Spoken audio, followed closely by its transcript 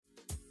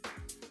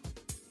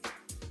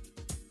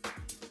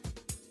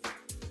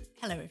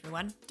Hello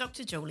everyone,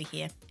 Dr. Julie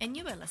here, and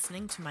you are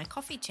listening to my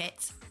Coffee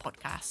Chats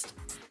podcast.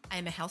 I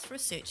am a health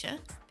researcher,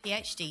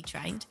 PhD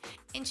trained,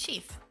 and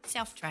chef,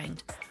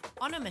 self-trained,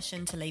 on a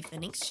mission to leave the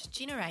next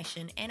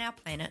generation and our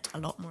planet a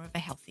lot more of a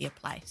healthier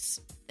place.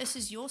 This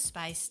is your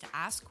space to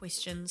ask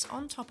questions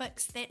on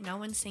topics that no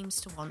one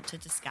seems to want to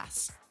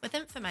discuss, with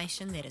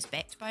information that is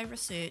backed by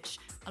research,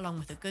 along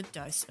with a good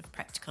dose of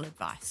practical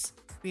advice.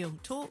 Real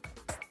talk,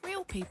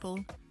 real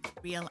people,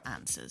 real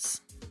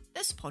answers.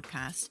 This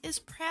podcast is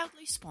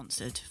proudly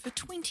sponsored for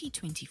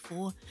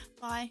 2024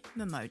 by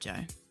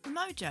Mimojo.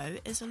 Mimojo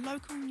is a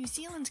local New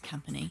Zealand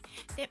company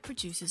that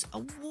produces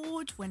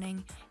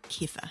award-winning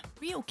kefir,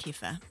 real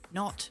kefir,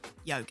 not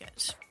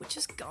yogurt, which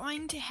is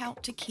going to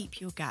help to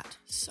keep your gut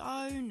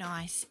so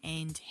nice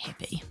and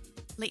happy.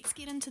 Let's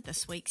get into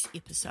this week's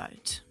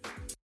episode.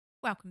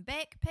 Welcome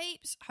back,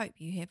 peeps. Hope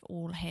you have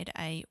all had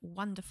a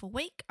wonderful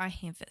week. I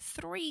have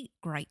 3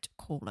 great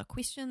caller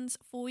questions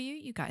for you.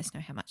 You guys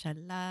know how much I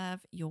love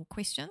your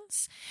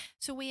questions.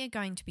 So we are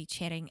going to be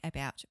chatting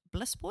about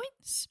Bliss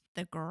Points,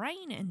 the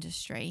grain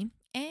industry,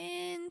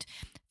 and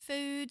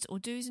foods or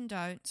do's and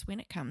don'ts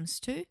when it comes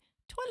to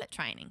toilet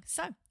training.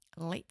 So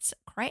let's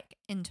crack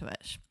into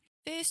it.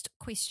 First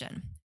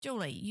question.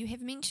 Julie, you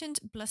have mentioned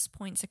Bliss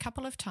Points a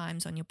couple of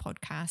times on your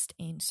podcast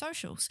and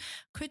socials.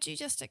 Could you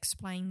just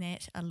explain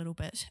that a little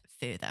bit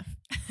further?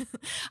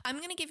 I'm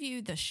going to give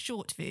you the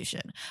short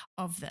version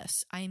of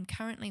this. I am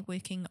currently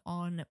working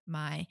on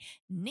my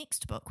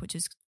next book, which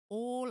is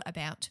all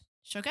about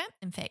sugar.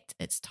 In fact,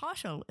 its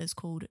title is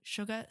called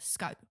Sugar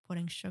Scope,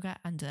 putting sugar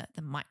under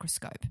the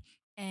microscope.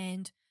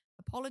 And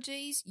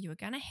apologies, you are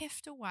going to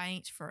have to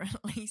wait for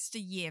at least a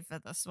year for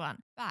this one.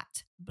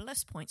 But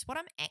Bliss Points, what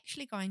I'm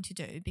actually going to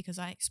do, because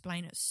I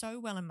explain it so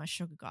well in my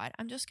sugar guide,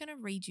 I'm just going to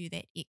read you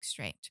that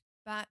extract.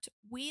 But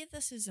where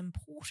this is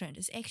important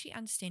is actually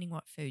understanding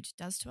what food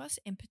does to us,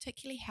 and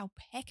particularly how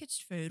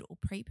packaged food or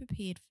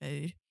pre-prepared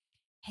food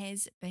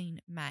has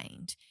been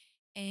made.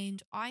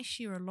 And I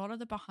share a lot of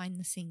the behind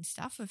the scenes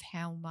stuff of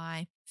how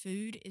my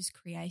food is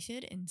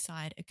created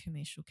inside a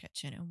commercial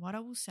kitchen. And what I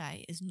will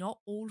say is not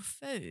all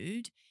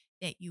food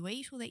that you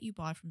eat or that you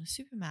buy from the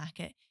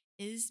supermarket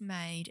is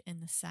made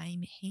in the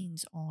same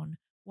hands-on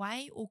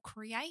way or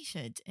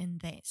created in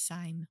that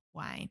same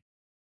way.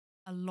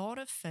 A lot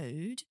of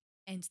food,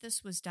 and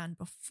this was done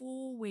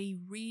before we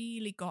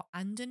really got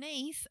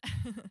underneath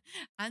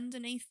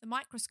the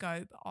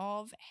microscope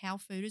of how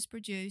food is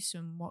produced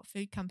and what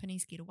food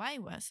companies get away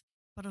with.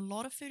 But a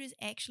lot of food is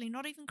actually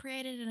not even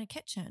created in a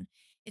kitchen.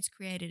 It's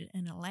created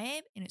in a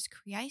lab, and it's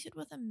created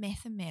with a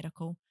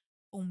mathematical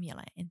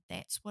formula, and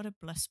that's what a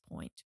bliss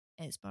point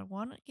is. But I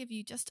want to give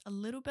you just a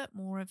little bit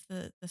more of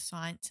the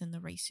science and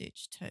the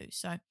research too.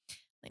 So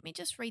let me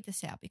just read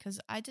this out, because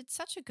I did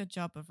such a good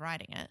job of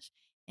writing it,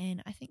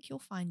 and I think you'll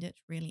find it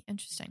really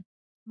interesting.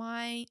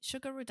 My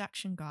sugar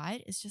reduction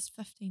guide is just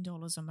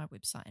 $15 on my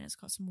website, and it's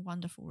got some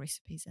wonderful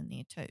recipes in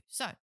there too.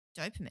 So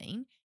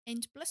dopamine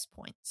and bliss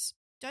points.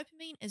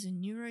 Dopamine is a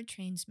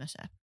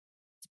neurotransmitter.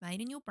 It's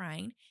made in your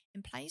brain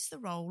and plays the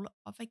role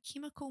of a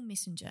chemical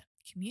messenger,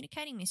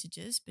 communicating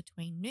messages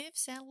between nerve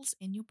cells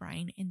in your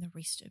brain and the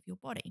rest of your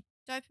body.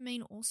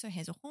 Dopamine also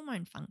has a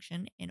hormone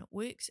function, and it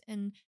works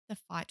in the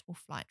fight or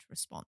flight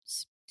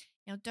response.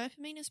 Now,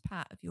 dopamine is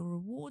part of your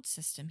reward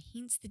system,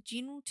 hence the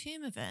general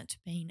term of it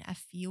being a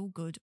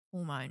feel-good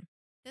hormone.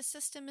 This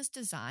system is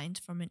designed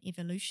from an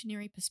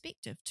evolutionary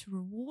perspective to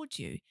reward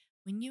you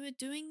when you are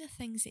doing the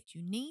things that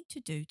you need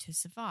to do to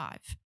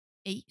survive: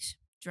 eat,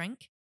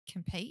 drink,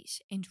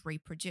 compete, and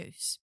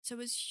reproduce. So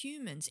as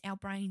humans, our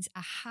brains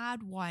are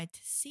hardwired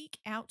to seek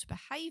out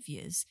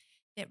behaviors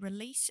that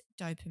release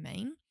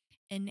dopamine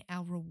in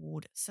our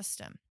reward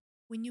system.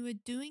 When you are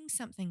doing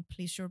something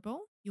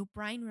pleasurable, your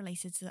brain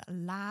releases a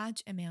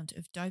large amount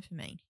of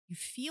dopamine. You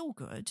feel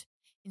good,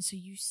 and so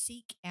you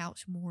seek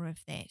out more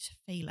of that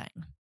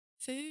feeling.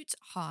 Foods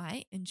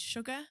high in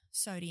sugar,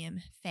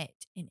 sodium,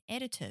 fat, and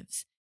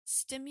additives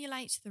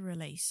stimulate the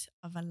release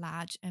of a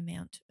large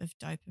amount of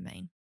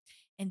dopamine.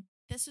 And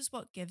this is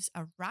what gives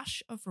a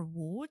rush of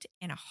reward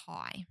and a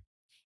high.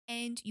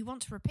 And you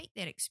want to repeat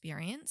that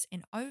experience,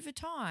 and over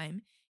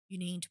time, you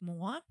need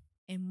more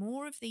and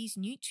more of these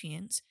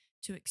nutrients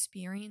to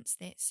experience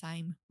that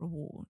same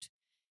reward.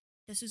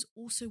 This is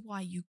also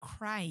why you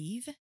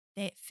crave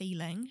that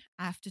feeling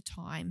after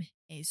time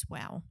as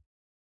well.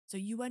 So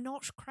you are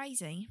not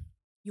crazy.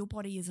 Your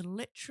body is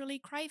literally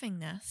craving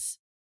this,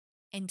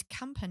 and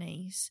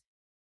companies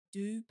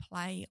do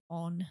play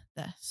on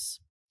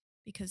this,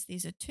 because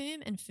there's a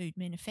term in food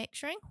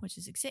manufacturing, which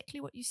is exactly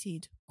what you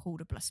said,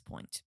 called a bliss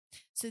point.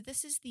 So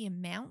this is the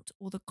amount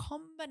or the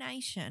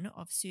combination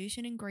of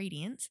certain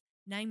ingredients,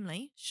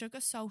 namely sugar,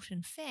 salt,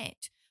 and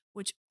fat,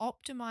 which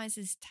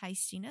optimizes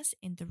tastiness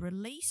and the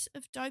release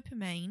of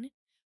dopamine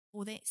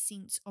for that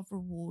sense of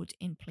reward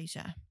and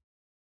pleasure.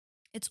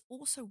 It's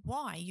also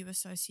why you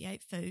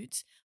associate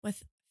foods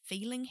with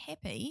feeling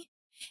happy,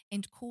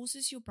 and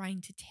causes your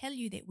brain to tell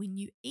you that when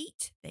you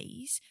eat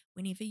these,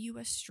 whenever you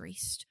are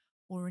stressed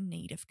or in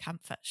need of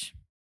comfort.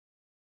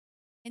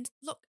 And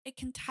look, it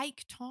can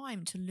take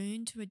time to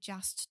learn to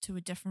adjust to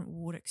a different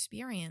reward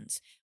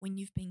experience when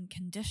you've been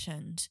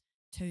conditioned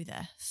to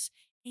this.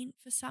 And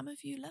for some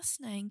of you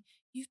listening,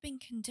 you've been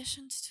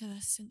conditioned to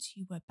this since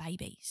you were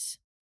babies.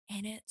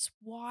 And it's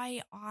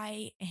why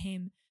I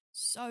am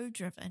so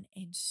driven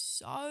and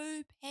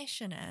so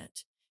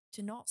passionate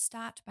to not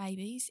start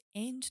babies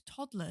and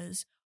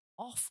toddlers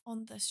off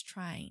on this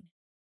train,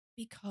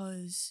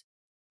 because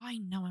I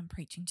know I'm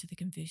preaching to the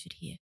converted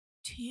here.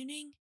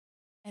 Turning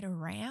it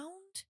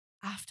around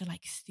after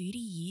like 30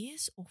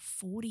 years or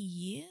 40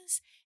 years,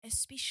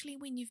 especially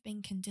when you've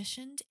been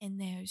conditioned in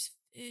those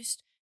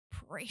first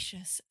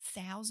precious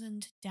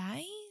 1,000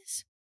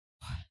 days,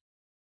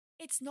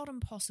 it's not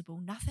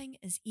impossible. Nothing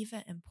is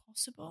ever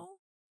impossible.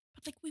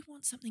 But like, we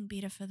want something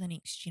better for the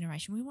next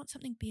generation. We want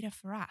something better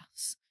for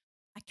us.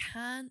 I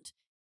can't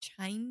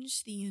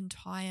change the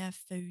entire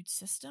food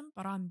system,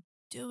 but I'm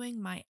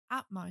doing my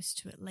utmost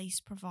to at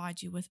least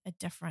provide you with a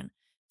different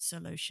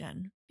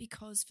solution,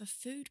 because for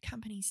food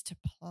companies to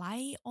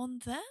play on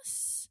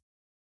this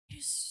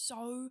is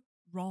so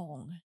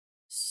wrong.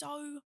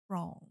 So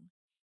wrong.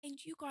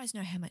 And you guys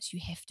know how much you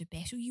have to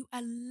battle. You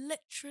are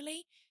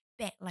literally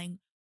battling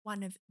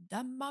one of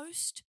the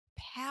most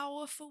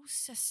powerful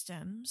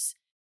systems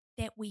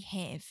that we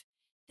have.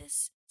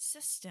 This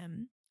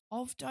system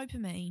of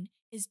dopamine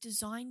is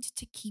designed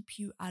to keep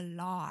you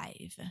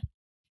alive.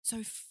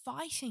 So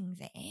fighting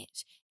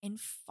that and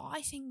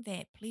fighting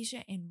that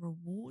pleasure and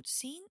reward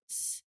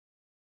sense,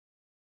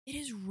 it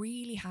is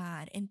really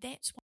hard. And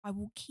that's why I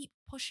will keep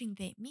pushing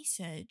that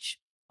message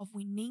of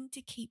we need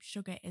to keep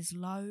sugar as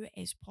low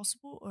as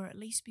possible, or at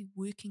least be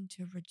working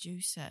to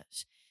reduce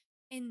it.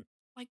 And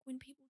like, when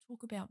people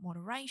talk about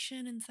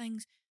moderation and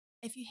things,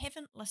 if you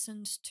haven't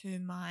listened to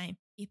my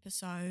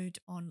episode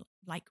on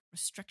like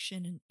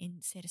restriction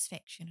and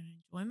satisfaction and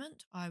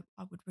enjoyment, I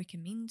would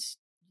recommend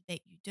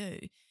that you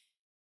do,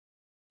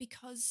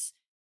 because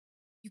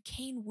you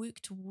can work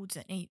towards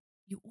it. Now,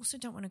 you also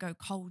don't want to go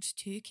cold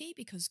turkey,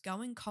 because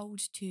going cold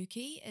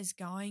turkey is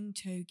going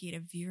to get a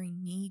very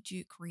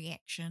knee-jerk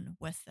reaction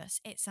with this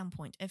at some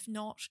point. If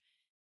not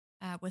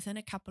within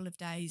a couple of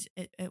days,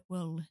 it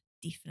will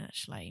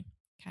definitely.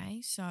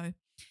 Okay, so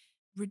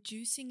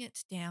reducing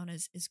it down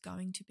is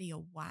going to be a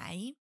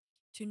way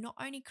to not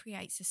only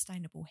create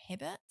sustainable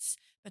habits,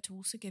 but to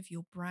also give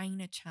your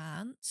brain a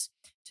chance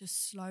to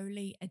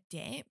slowly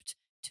adapt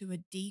to a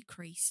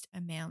decreased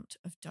amount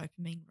of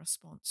dopamine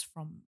response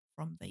from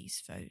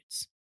these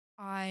foods.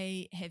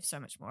 I have so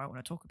much more I want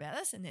to talk about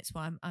this, and that's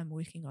why I'm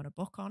working on a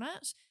book on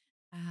it.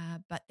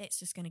 But that's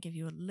just going to give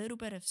you a little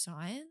bit of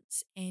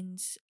science.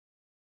 And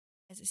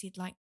as I said,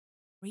 like,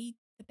 read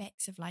the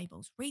backs of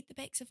labels. Read the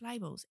backs of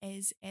labels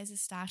as a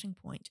starting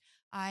point.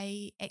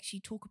 I actually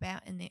talk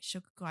about in that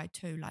sugar guide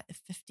too, like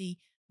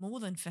more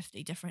than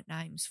 50 different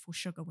names for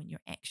sugar when you're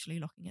actually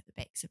looking at the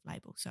backs of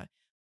labels. So it'd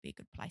be a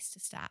good place to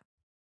start.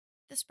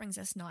 This brings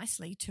us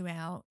nicely to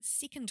our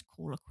second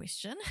caller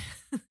question,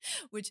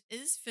 which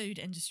is food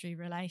industry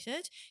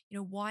related.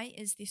 Why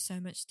is there so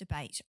much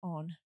debate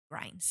on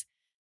grains?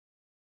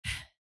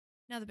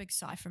 Another big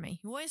sigh for me.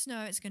 You always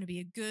know it's going to be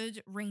a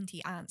good,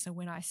 renty answer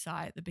when I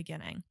sigh at the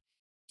beginning.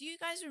 Do you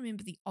guys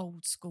remember the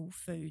old school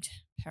food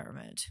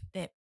pyramid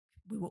that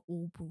we were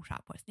all brought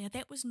up with? Now,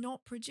 that was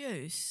not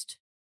produced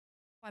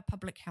by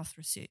public health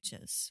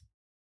researchers.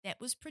 That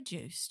was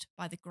produced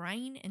by the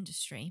grain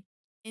industry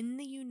in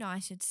the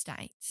United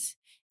States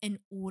in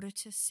order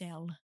to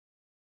sell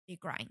their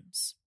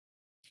grains.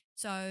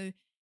 So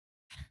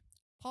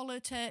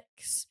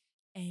politics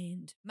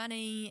and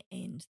money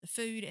and the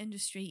food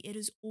industry, it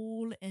is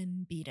all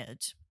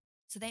embedded.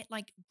 So that,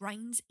 like,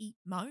 grains eat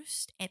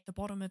most at the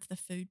bottom of the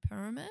food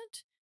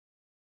pyramid,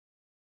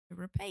 to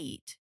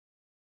repeat,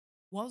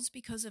 was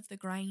because of the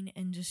grain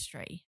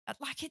industry.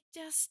 Like, it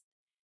just,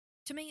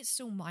 to me, it's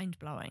still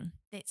mind-blowing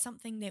that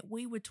something that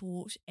we were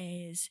taught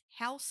as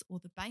health, or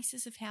the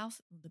basis of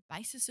health, or the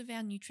basis of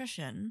our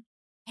nutrition,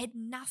 had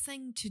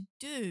nothing to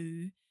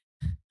do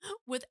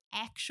with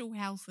actual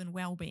health and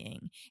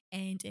well-being.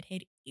 And it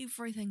had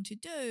everything to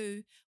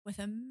do with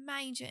a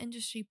major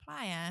industry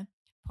player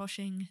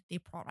pushing their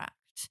product.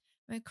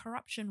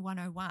 Corruption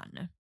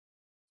 101.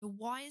 So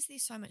why is there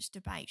so much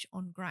debate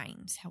on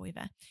grains,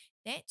 however?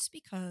 That's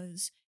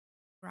because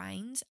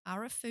grains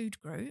are a food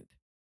group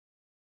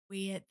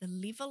where the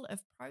level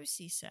of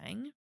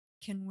processing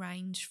can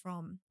range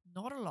from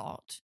not a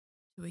lot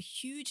to a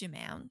huge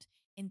amount,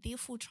 and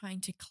therefore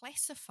trying to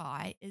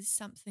classify as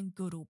something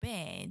good or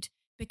bad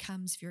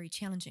becomes very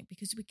challenging,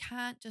 because we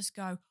can't just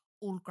go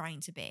all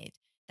grains are bad.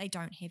 They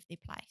don't have their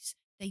place.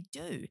 They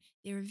do.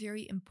 They're a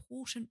very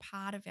important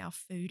part of our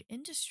food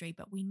industry,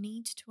 but we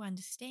need to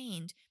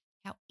understand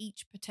how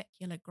each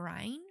particular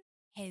grain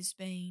has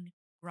been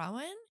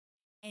grown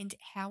and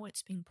how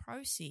it's been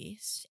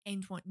processed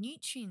and what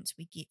nutrients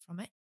we get from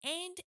it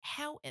and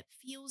how it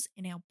feels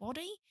in our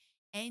body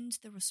and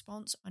the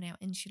response on our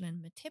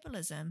insulin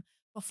metabolism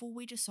before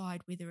we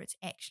decide whether it's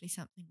actually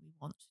something we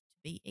want to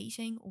be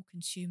eating or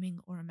consuming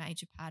or a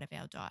major part of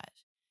our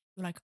diet.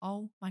 You're like,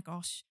 oh my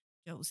gosh,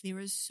 Jules, there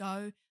is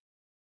so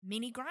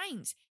many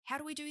grains. How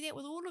do we do that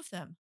with all of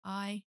them?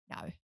 I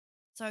know.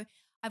 So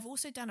I've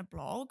also done a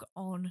blog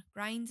on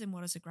grains and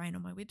what is a grain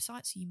on my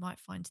website, so you might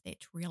find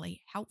that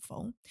really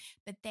helpful.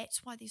 But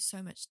that's why there's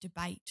so much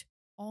debate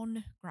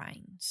on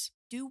grains.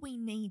 Do we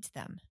need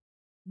them?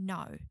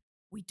 No,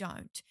 we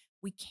don't.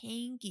 We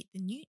can get the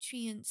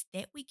nutrients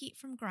that we get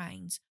from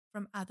grains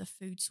from other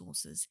food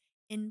sources,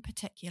 in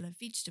particular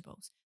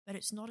vegetables. But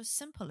it's not as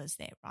simple as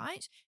that,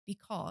 right?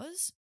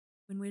 Because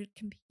when we're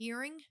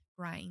comparing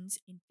grains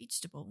and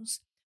vegetables,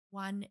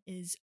 one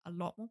is a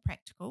lot more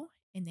practical,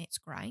 and that's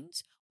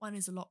grains. One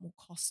is a lot more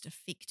cost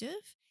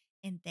effective,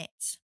 and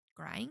that's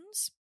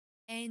grains.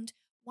 And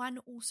one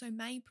also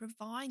may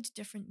provide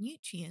different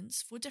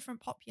nutrients for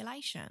different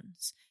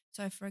populations.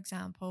 So, for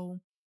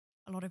example,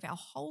 a lot of our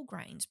whole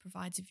grains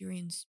provides a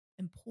very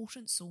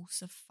important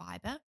source of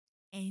fiber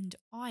and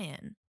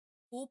iron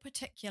for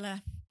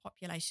particular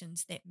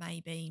populations that may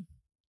be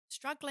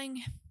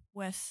struggling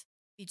with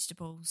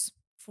vegetables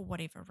for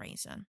whatever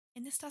reason.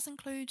 And this does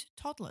include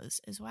toddlers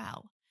as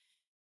well.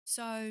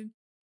 So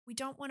we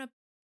don't want to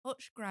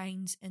put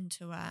grains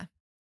into a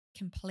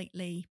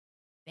completely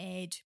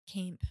bad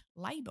camp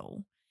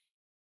label,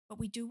 but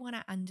we do want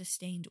to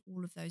understand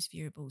all of those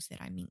variables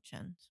that I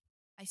mentioned.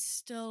 I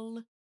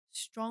still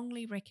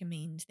strongly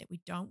recommend that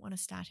we don't want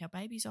to start our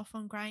babies off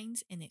on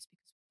grains, and that's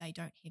because they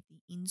don't have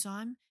the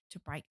enzyme to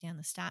break down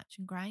the starch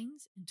in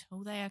grains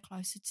until they are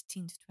closer to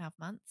 10 to 12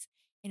 months.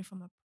 And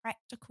from a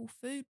practical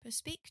food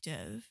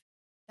perspective,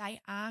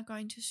 they are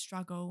going to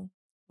struggle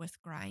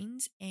with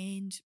grains,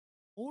 and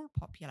all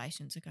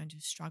populations are going to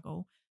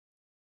struggle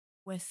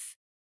with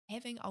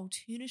having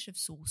alternative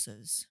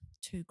sources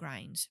to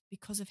grains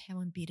because of how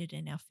embedded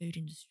in our food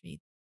industry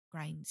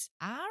grains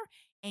are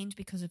and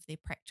because of their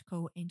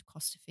practical and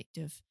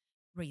cost-effective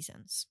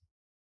reasons.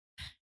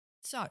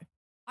 So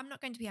I'm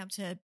not going to be able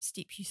to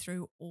step you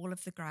through all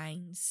of the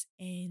grains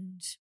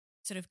and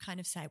sort of kind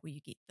of say, well,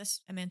 you get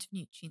this amount of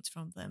nutrients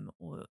from them,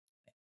 or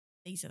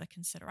these are the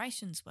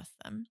considerations with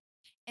them.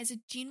 As a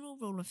general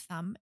rule of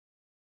thumb,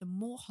 the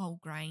more whole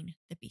grain,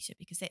 the better,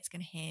 because that's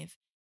going to have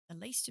the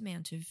least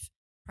amount of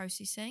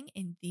processing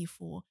and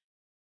therefore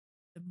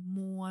the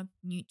more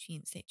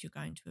nutrients that you're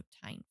going to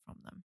obtain from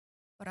them.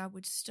 But I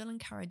would still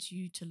encourage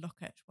you to look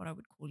at what I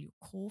would call your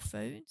core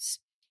foods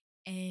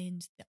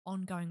and the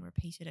ongoing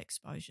repeated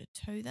exposure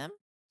to them,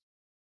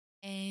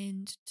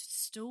 and to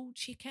still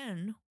check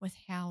in with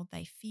how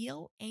they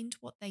feel and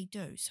what they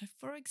do. So,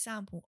 for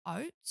example,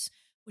 oats,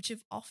 which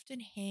have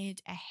often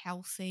had a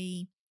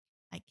healthy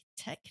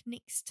tick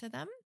next to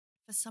them,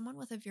 for someone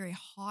with a very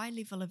high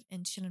level of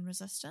insulin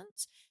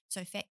resistance,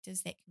 so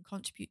factors that can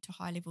contribute to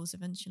high levels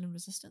of insulin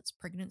resistance,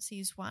 pregnancy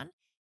is one,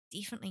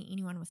 definitely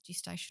anyone with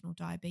gestational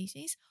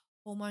diabetes,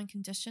 hormone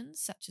conditions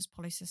such as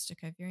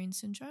polycystic ovarian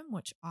syndrome,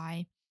 which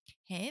I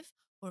have,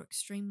 or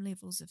extreme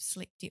levels of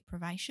sleep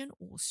deprivation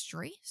or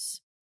stress.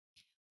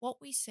 What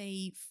we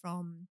see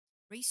from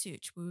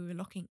research where we were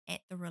looking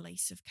at the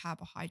release of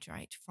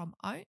carbohydrate from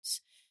oats,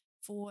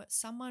 for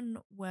someone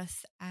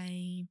with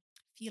a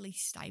fairly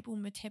stable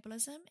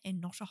metabolism and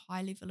not a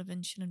high level of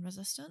insulin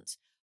resistance,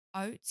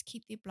 oats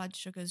keep their blood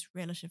sugars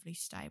relatively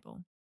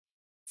stable.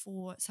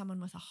 For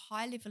someone with a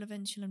high level of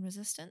insulin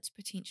resistance,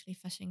 potentially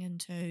fitting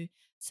into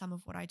some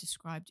of what I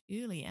described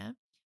earlier,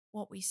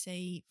 what we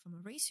see from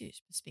a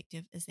research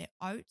perspective is that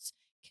oats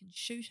can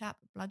shoot up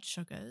blood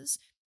sugars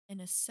in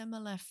a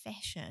similar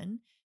fashion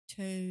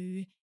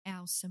to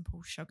our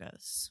simple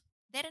sugars.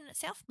 That in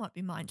itself might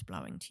be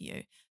mind-blowing to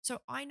you.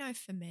 So I know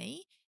for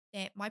me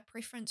that my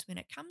preference when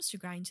it comes to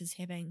grains is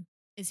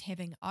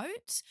having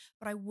oats,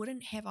 but I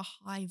wouldn't have a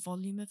high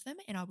volume of them,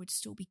 and I would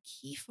still be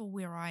careful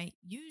where I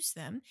use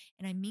them.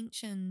 And I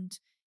mentioned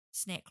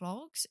snack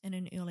logs in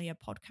an earlier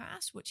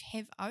podcast, which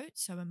have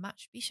oats, so a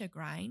much better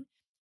grain,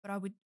 but I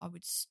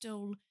would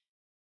still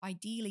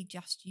ideally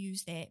just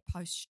use that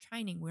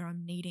post-training where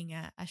I'm needing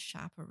a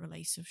sharper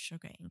release of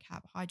sugar and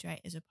carbohydrate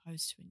as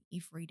opposed to an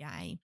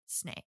everyday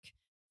snack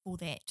for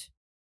that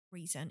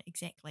reason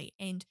exactly.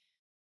 And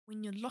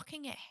when you're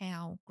looking at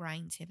how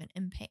grains have an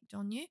impact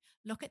on you,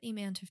 look at the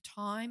amount of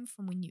time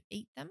from when you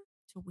eat them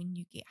to when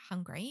you get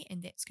hungry,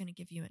 and that's going to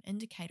give you an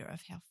indicator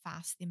of how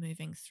fast they're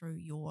moving through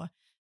your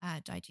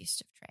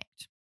digestive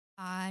tract.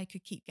 I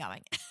could keep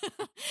going,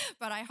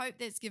 but I hope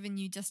that's given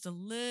you just a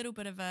little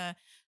bit of a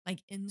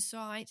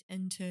insight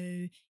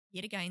into,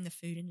 yet again, the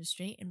food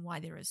industry and why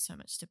there is so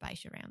much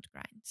debate around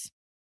grains.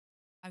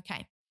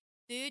 Okay.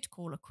 Third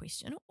caller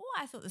question,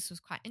 I thought this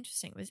was quite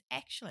interesting, was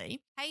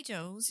actually, hey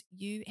Jules,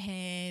 you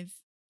have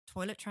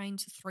toilet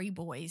trained 3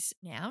 boys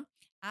now.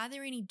 Are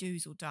there any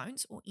do's or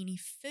don'ts or any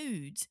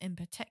foods in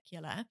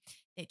particular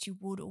that you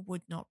would or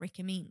would not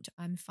recommend?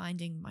 I'm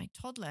finding my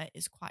toddler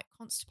is quite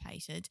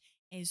constipated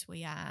as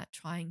we are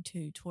trying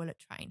to toilet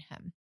train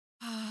him.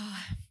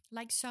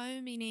 Like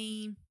so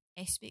many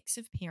aspects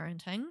of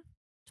parenting,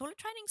 toilet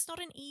training's not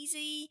an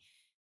easy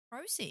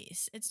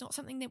process. It's not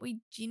something that we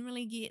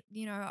generally get,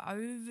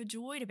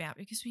 overjoyed about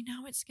because we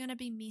know it's going to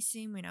be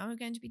messy. We know we're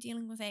going to be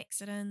dealing with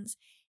accidents.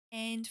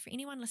 And for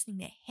anyone listening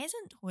that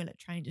hasn't toilet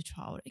trained a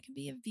child, it can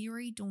be a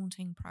very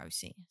daunting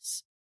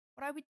process.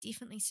 What I would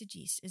definitely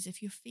suggest is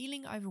if you're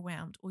feeling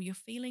overwhelmed or you're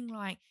feeling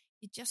like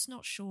you're just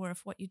not sure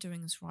if what you're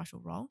doing is right or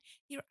wrong,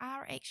 there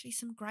are actually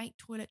some great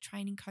toilet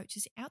training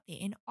coaches out there.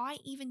 And I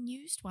even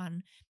used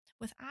one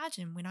with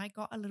Arjun when I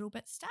got a little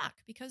bit stuck,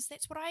 because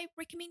that's what I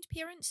recommend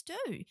parents do.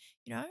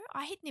 You know,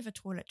 I had never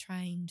toilet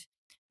trained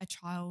a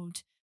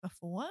child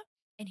before,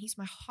 and he's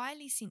my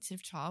highly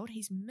sensitive child.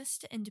 He's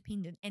Mr.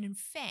 Independent. And in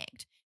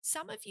fact,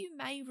 some of you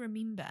may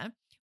remember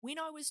when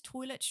I was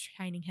toilet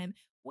training him,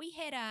 we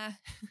had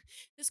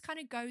this kind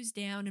of goes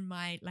down in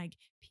my like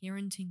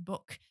parenting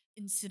book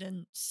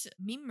incident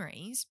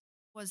memories,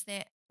 was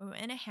that we were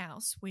in a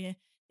house where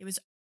there was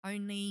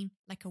only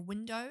like a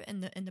window in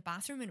the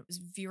bathroom, and it was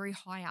very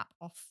high up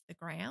off the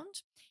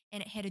ground,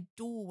 and it had a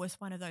door with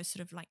one of those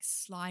sort of like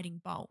sliding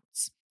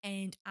bolts.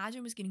 And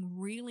Arjun was getting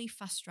really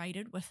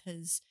frustrated with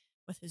his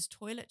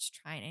toilet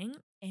training,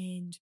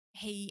 and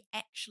he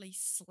actually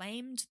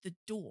slammed the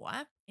door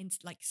and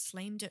like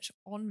slammed it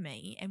on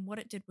me. And what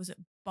it did was it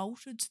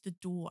bolted the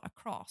door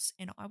across,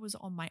 and I was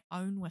on my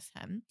own with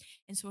him.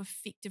 And so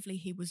effectively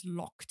he was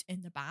locked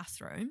in the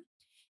bathroom.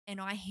 And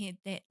I had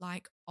that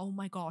like, oh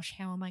my gosh,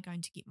 how am I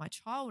going to get my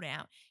child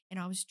out? And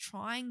I was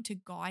trying to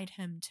guide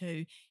him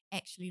to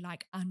actually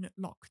like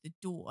unlock the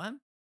door.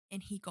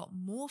 And he got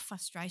more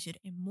frustrated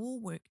and more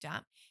worked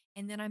up.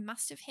 And then I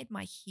must have had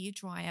my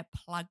hairdryer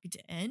plugged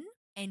in,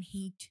 and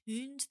he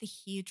turned the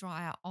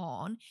hairdryer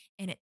on.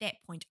 And at that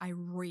point, I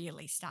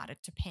really started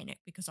to panic,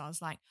 because I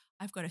was like,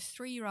 I've got a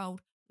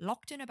 3-year-old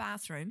locked in a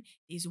bathroom.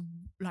 There's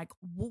like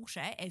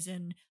water, as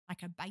in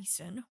like a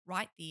basin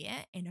right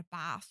there, and a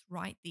bath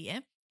right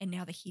there. And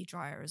now the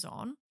hairdryer is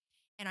on.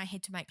 And I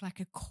had to make like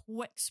a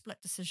quick split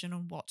decision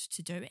on what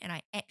to do. And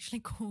I actually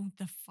called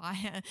the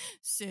fire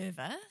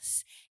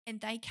service,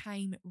 and they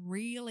came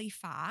really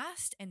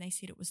fast, and they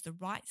said it was the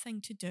right thing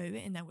to do.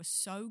 And they were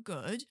so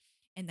good,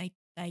 and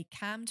they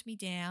calmed me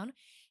down,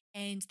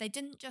 and they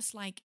didn't just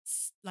like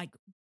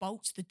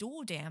bolt the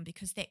door down,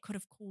 because that could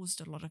have caused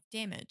a lot of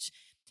damage.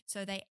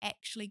 So they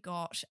actually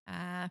got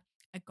a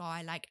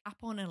guy like up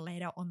on a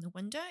ladder on the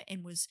window,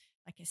 and was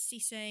like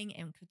assessing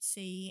and could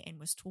see and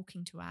was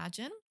talking to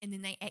Arjun. And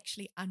then they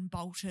actually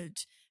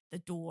unbolted the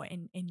door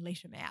and let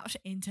him out.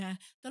 And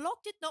the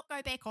lock did not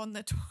go back on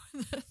the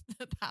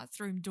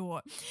bathroom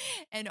door.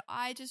 And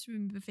I just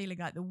remember feeling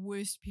like the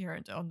worst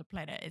parent on the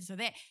planet. And so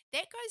that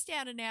goes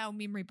down in our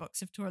memory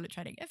books of toilet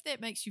training, if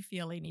that makes you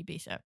feel any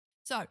better.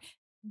 So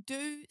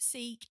do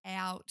seek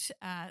out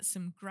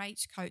some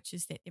great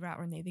coaches that there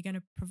are in there. They're going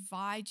to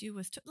provide you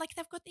with, like,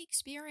 they've got the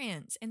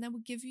experience, and they will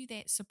give you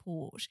that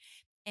support.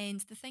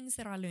 And the things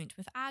that I learned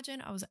with Arjun,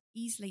 I was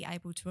easily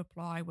able to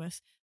apply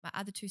with my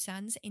other 2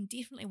 sons. And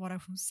definitely what I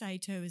will say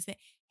too is that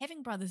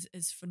having brothers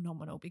is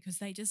phenomenal, because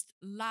they just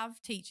love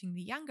teaching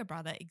the younger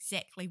brother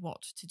exactly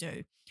what to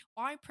do.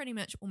 I pretty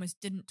much almost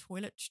didn't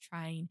toilet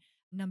train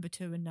number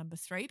 2 and number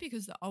 3,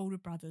 because the older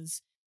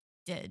brothers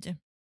did.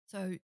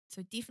 So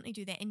definitely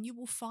do that. And you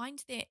will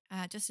find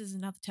that, just as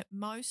another tip,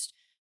 most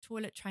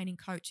toilet training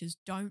coaches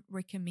don't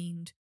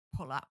recommend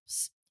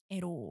pull-ups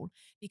at all,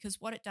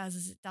 because what it does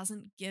is it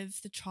doesn't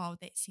give the child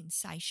that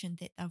sensation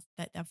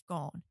that they've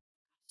gone.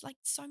 It's like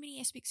so many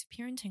aspects of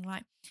parenting.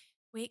 Like,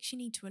 we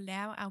actually need to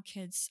allow our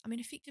kids, I mean,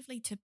 effectively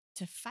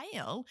to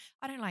fail.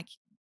 I don't like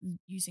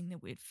using the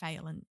word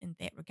fail in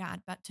that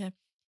regard, but to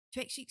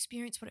actually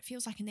experience what it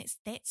feels like, and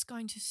that's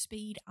going to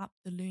speed up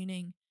the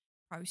learning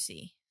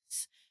process.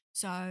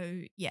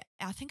 So yeah,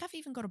 I think I've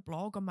even got a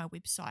blog on my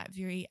website,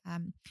 very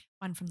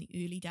one from the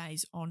early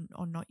days on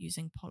not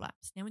using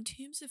pull-ups. Now, in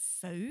terms of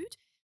food,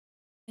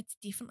 it's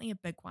definitely a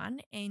big one.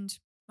 And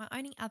my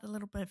only other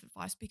little bit of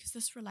advice, because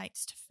this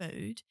relates to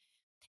food,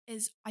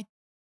 is I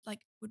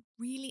would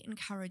really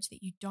encourage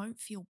that you don't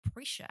feel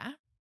pressure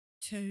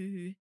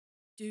to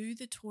do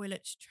the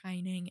toilet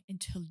training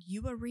until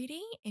you are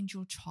ready and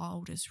your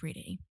child is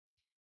ready.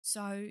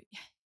 So,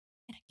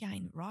 and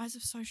again, rise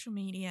of social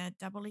media,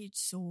 double-edged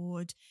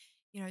sword.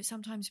 You know,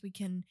 sometimes we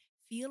can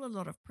feel a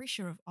lot of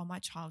pressure of, oh, my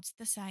child's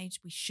this age,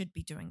 we should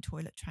be doing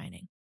toilet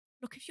training.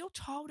 Look, if your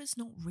child is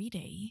not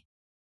ready,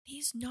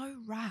 there's no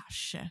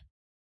rush.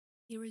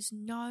 There is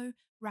no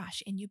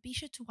rush, and you're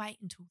better to wait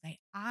until they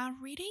are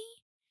ready,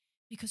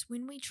 because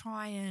when we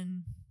try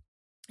and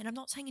I'm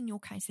not saying in your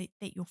case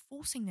that you're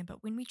forcing them,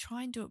 but when we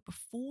try and do it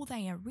before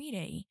they are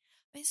ready,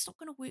 it's not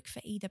going to work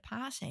for either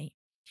party.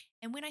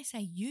 And when I say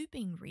you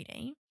being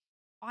ready,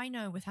 I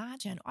know with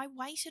Arjun, I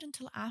waited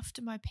until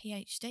after my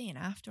PhD and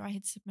after I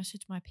had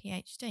submitted my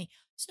PhD.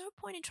 There's no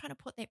point in trying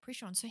to put that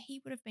pressure on. So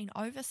he would have been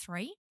over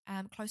 3,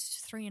 close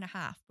to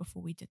 3.5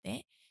 before we did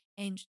that.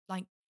 And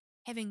like,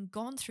 having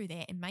gone through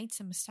that and made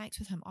some mistakes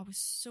with him, I was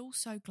so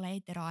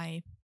glad that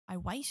I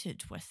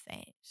waited with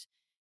that.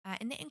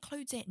 And that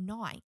includes at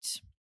night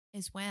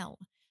as well.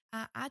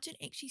 Arjun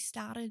actually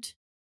started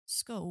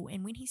school,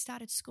 and when he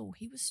started school,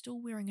 he was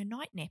still wearing a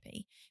night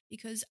nappy,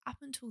 because up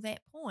until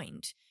that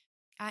point,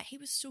 he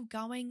was still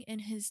going in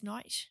his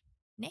night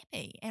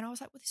nappy. And I was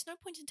like, well, there's no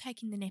point in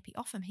taking the nappy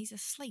off him. He's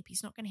asleep.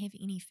 He's not going to have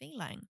any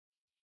feeling.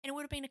 And it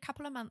would have been a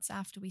couple of months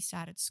after we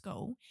started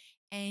school,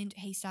 and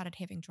he started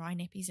having dry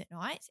nappies at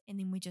night. And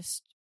then we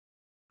just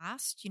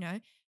asked,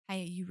 hey, are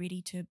you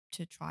ready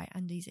to try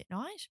undies at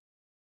night?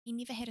 He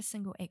never had a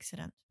single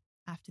accident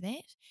after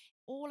that.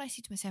 All I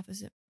said to myself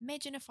was,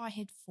 imagine if I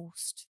had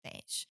forced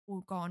that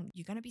or gone,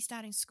 you're going to be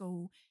starting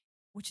school,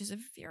 which is a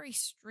very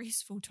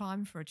stressful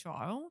time for a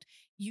child.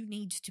 You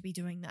need to be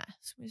doing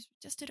this. We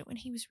just did it when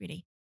he was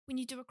ready. When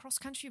you do a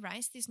cross-country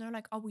race, there's no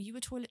like, oh, well, you were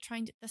toilet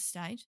trained at this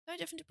stage. No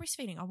different to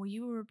breastfeeding. Oh, well,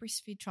 you were a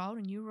breastfed child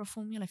and you were a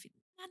formula feed.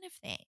 None of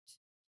that.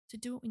 So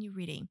do it when you're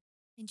ready.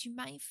 And you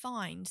may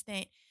find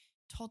that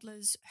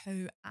toddlers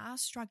who are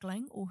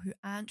struggling or who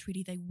aren't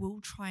ready, they will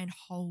try and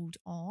hold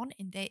on,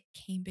 and that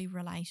can be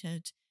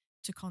related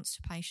to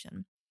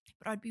constipation.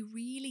 But I'd be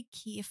really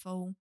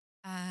careful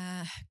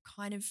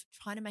kind of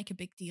trying to make a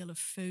big deal of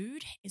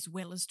food as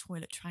well as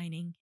toilet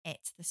training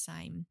at the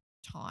same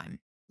time.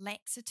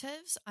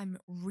 Laxatives, I'm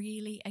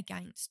really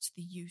against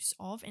the use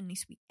of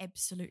unless we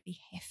absolutely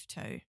have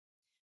to.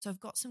 So I've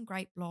got some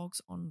great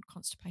blogs on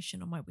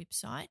constipation on my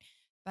website,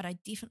 but I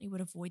definitely would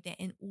avoid that.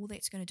 And all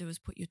that's going to do is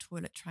put your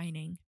toilet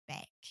training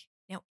back.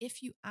 Now,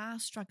 if you are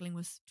struggling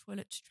with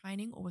toilet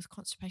training or with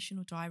constipation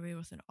or diarrhea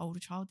with an older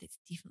child, that's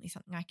definitely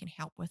something I can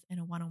help with in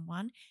a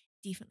one-on-one.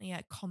 Definitely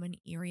a common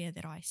area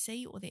that I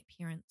see or that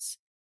parents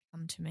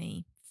come to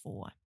me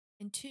for.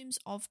 In terms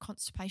of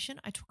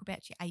constipation, I talk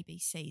about your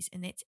ABCs,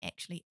 and that's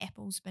actually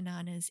apples,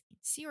 bananas, and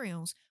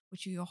cereals,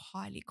 which are your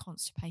highly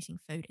constipating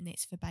food, and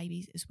that's for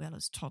babies as well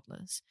as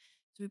toddlers.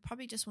 So we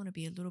probably just want to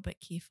be a little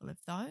bit careful of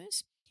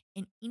those.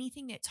 And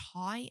anything that's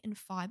high in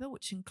fiber,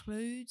 which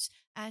includes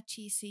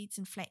chia seeds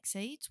and flax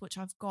seeds, which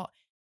I've got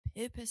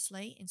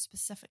purposely and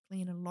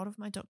specifically in a lot of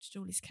my Dr.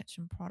 Julie's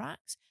Kitchen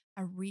products,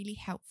 are really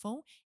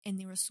helpful, and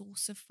they're a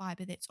source of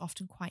fiber that's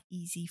often quite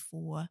easy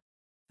for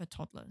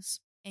toddlers.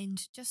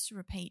 And just to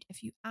repeat,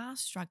 if you are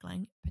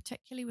struggling,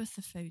 particularly with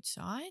the food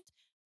side,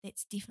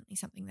 that's definitely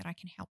something that I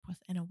can help with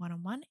in a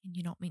one-on-one, and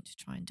you're not meant to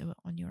try and do it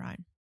on your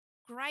own.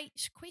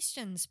 Great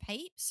questions,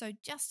 peeps. So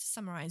just to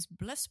summarize,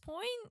 Bliss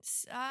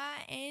Points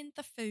and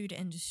the food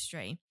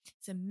industry.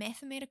 It's a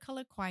mathematical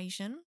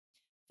equation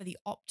for the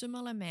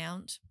optimal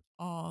amount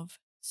of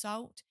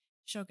salt,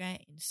 sugar,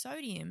 and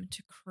sodium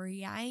to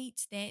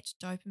create that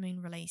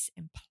dopamine release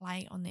and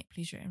play on that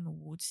pleasure and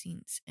reward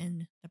sense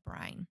in the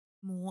brain.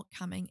 More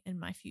coming in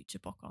my future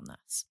book on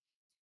this.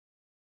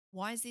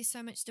 Why is there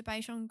so much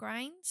debate on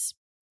grains?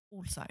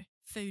 Also,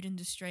 food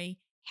industry,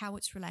 how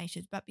it's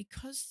related, but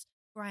because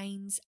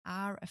grains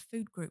are a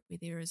food group where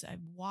there is a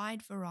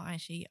wide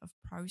variety of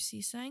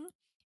processing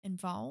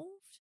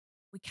involved,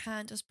 we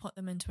can't just put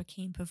them into a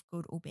camp of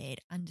good or bad.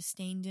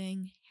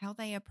 Understanding how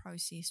they are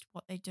processed,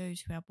 what they do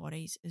to our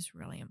bodies is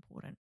really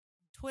important.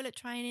 Toilet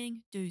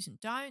training, do's and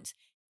don'ts.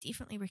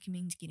 Definitely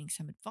recommend getting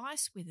some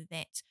advice, whether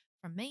that's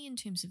from me in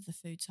terms of the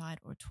food side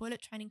or a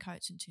toilet training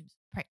coach in terms of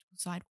the practical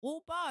side, or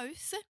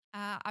both.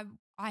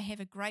 I have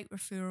a great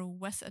referral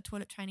with a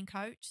toilet training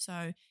coach.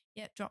 So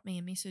yeah, drop me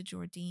a message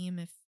or a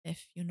DM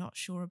if you're not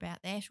sure about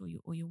that or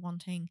you're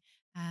wanting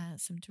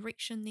some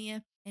direction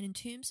there. And in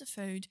terms of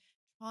food,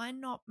 try and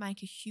not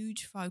make a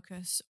huge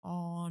focus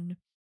on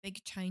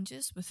big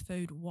changes with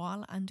food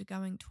while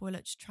undergoing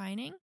toilet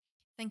training.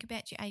 Think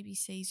about your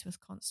ABCs with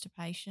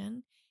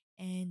constipation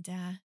and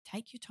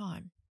take your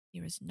time.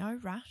 There is no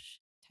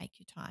rush. Take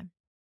your time.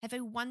 Have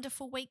a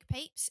wonderful week,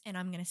 peeps, and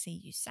I'm going to see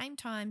you same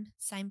time,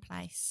 same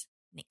place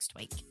next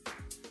week.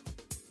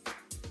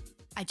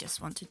 I just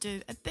want to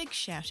do a big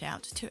shout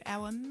out to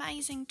our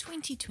amazing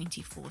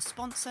 2024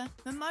 sponsor.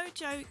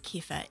 Momojo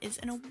Kefir is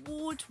an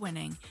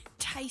award-winning,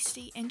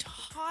 tasty and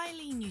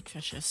highly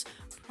nutritious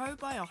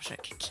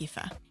probiotic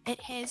kefir.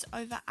 It has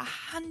over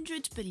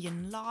 100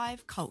 billion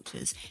live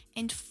cultures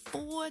and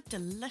 4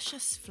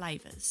 delicious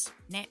flavours.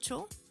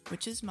 Natural,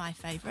 which is my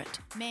favourite,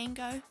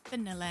 mango,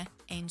 vanilla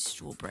and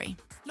strawberry.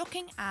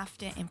 Looking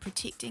after and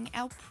protecting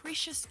our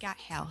precious gut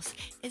health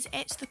is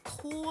at the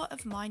core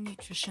of my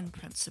nutrition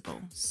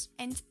principles.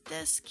 And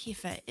this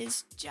kefir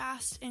is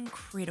just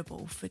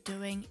incredible for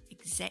doing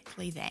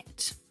exactly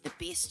that. The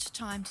best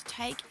time to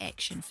take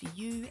action for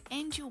you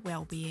and your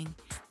well-being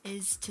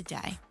is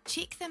today.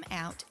 Check them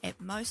out at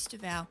most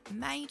of our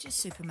major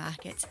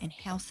supermarkets and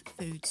health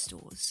food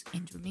stores.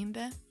 And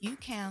remember, you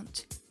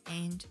count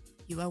and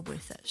you are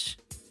worth it.